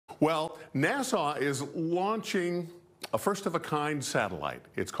Well, NASA is launching a first-of-a-kind satellite.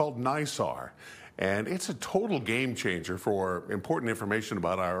 It's called NISAR, and it's a total game changer for important information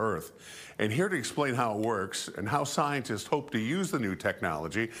about our Earth. And here to explain how it works and how scientists hope to use the new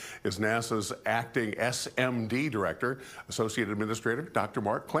technology is NASA's acting SMD Director, Associate Administrator, Dr.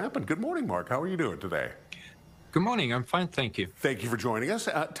 Mark Clampin. Good morning, Mark. How are you doing today? Good morning. I'm fine, thank you. Thank you for joining us.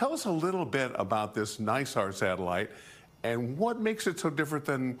 Tell us a little bit about this NISAR satellite and what makes it so different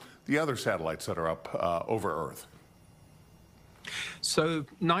than the other satellites that are up over Earth. So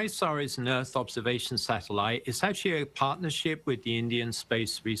NISAR is an Earth observation satellite. It's actually a partnership with the Indian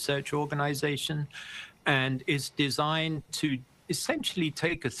Space Research Organization, and is designed to essentially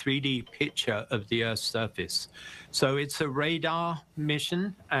take a 3D picture of the Earth's surface. So it's a radar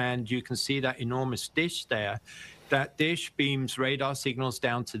mission, and you can see that enormous dish there. That dish beams radar signals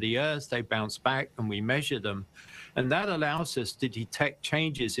down to the Earth, they bounce back, and we measure them. And that allows us to detect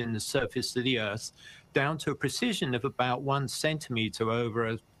changes in the surface of the Earth down to a precision of about 1 centimeter over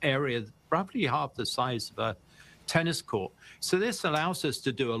an area roughly half the size of a tennis court. So this allows us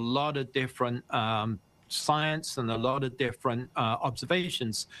to do a lot of different science and a lot of different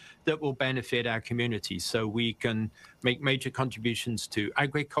observations that will benefit our community. So we can make major contributions to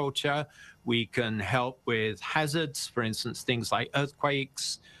agriculture. We can help with hazards, for instance, things like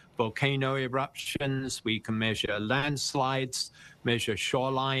earthquakes, volcano eruptions. We can measure landslides, measure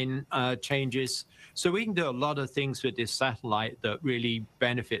shoreline changes. So we can do a lot of things with this satellite that really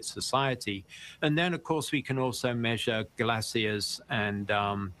benefit society. And then, of course, we can also measure glaciers and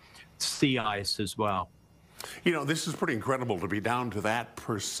sea ice as well. You know, this is pretty incredible to be down to that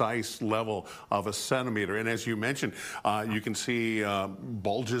precise level of a centimeter. And as you mentioned, you can see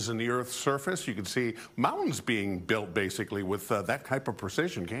bulges in the Earth's surface. You can see mountains being built basically with that type of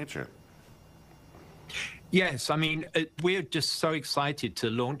precision, can't you? Yes, I mean, we're just so excited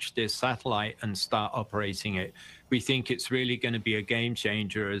to launch this satellite and start operating it. We think it's really going to be a game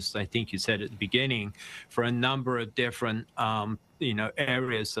changer, as I think you said at the beginning, for a number of different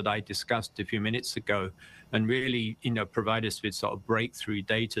areas that I discussed a few minutes ago, and really, provide us with sort of breakthrough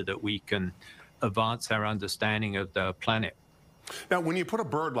data that we can advance our understanding of the planet. Now, when you put a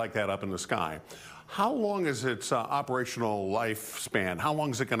bird like that up in the sky, how long is its operational lifespan? How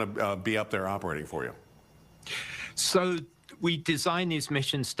long is it going to be up there operating for you? So we design these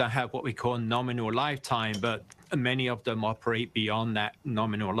missions to have what we call nominal lifetime, but many of them operate beyond that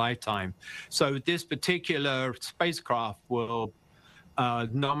nominal lifetime. So this particular spacecraft will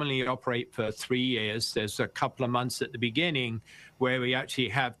nominally operate for 3 years. There's a couple of months at the beginning where we actually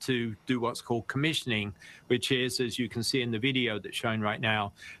have to do what's called commissioning, which is, as you can see in the video that's shown right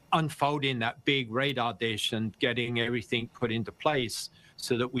now, unfolding that big radar dish and getting everything put into place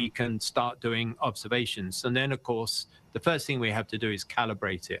so that we can start doing observations. And then, of course, the first thing we have to do is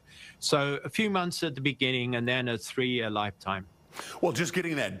calibrate it. So a few months at the beginning and then a 3-year lifetime. Well, just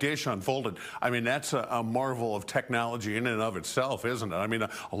getting that dish unfolded, I mean, that's a marvel of technology in and of itself, isn't it? I mean,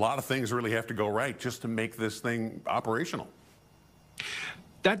 a lot of things really have to go right just to make this thing operational.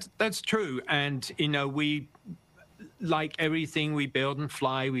 That's true. And, we, like everything we build and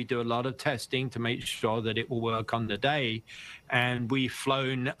fly, we do a lot of testing to make sure that it will work on the day. And we've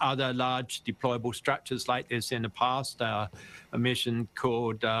flown other large deployable structures like this in the past, a mission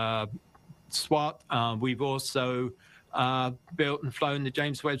called SWAT. We've also built and flown the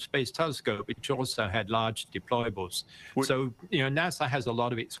James Webb Space Telescope, which also had large deployables. So, NASA has a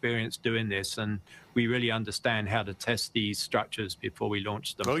lot of experience doing this, and we really understand how to test these structures before we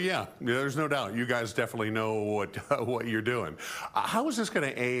launch them. Oh, yeah, there's no doubt. You guys definitely know what you're doing. How is this going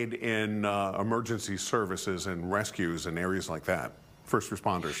to aid in emergency services and rescues and areas like that, first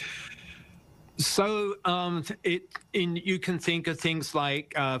responders? So you can think of things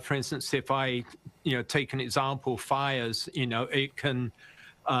like, for instance, if I take an example, fires, it can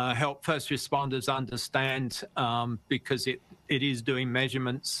help first responders understand, because it is doing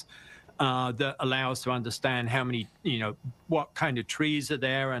measurements that allow us to understand how many, what kind of trees are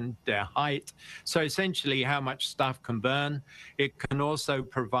there and their height. So essentially how much stuff can burn. It can also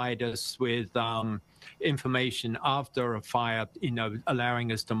provide us with information after a fire,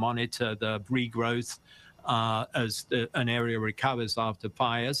 allowing us to monitor the regrowth as an area recovers after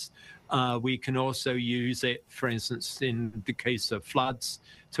fires. We can also use it, for instance, in the case of floods,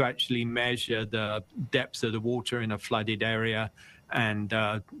 to actually measure the depth of the water in a flooded area and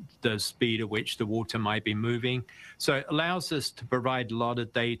the speed at which the water might be moving. So it allows us to provide a lot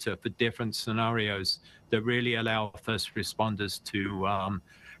of data for different scenarios that really allow first responders to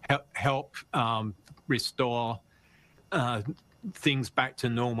help restore things back to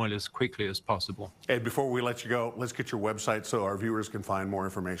normal as quickly as possible. And before we let you go, let's get your website so our viewers can find more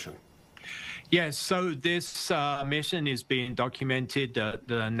information. Yes, so this mission is being documented at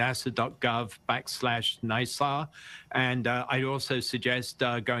the nasa.gov/NISAR. And I'd also suggest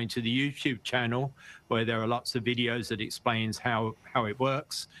going to the YouTube channel, where there are lots of videos that explains how it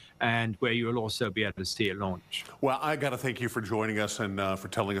works, and where you will also be able to see it launch. Well, I got to thank you for joining us and for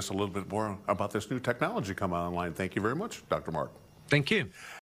telling us a little bit more about this new technology coming online. Thank you very much, Dr. Mark. Thank you.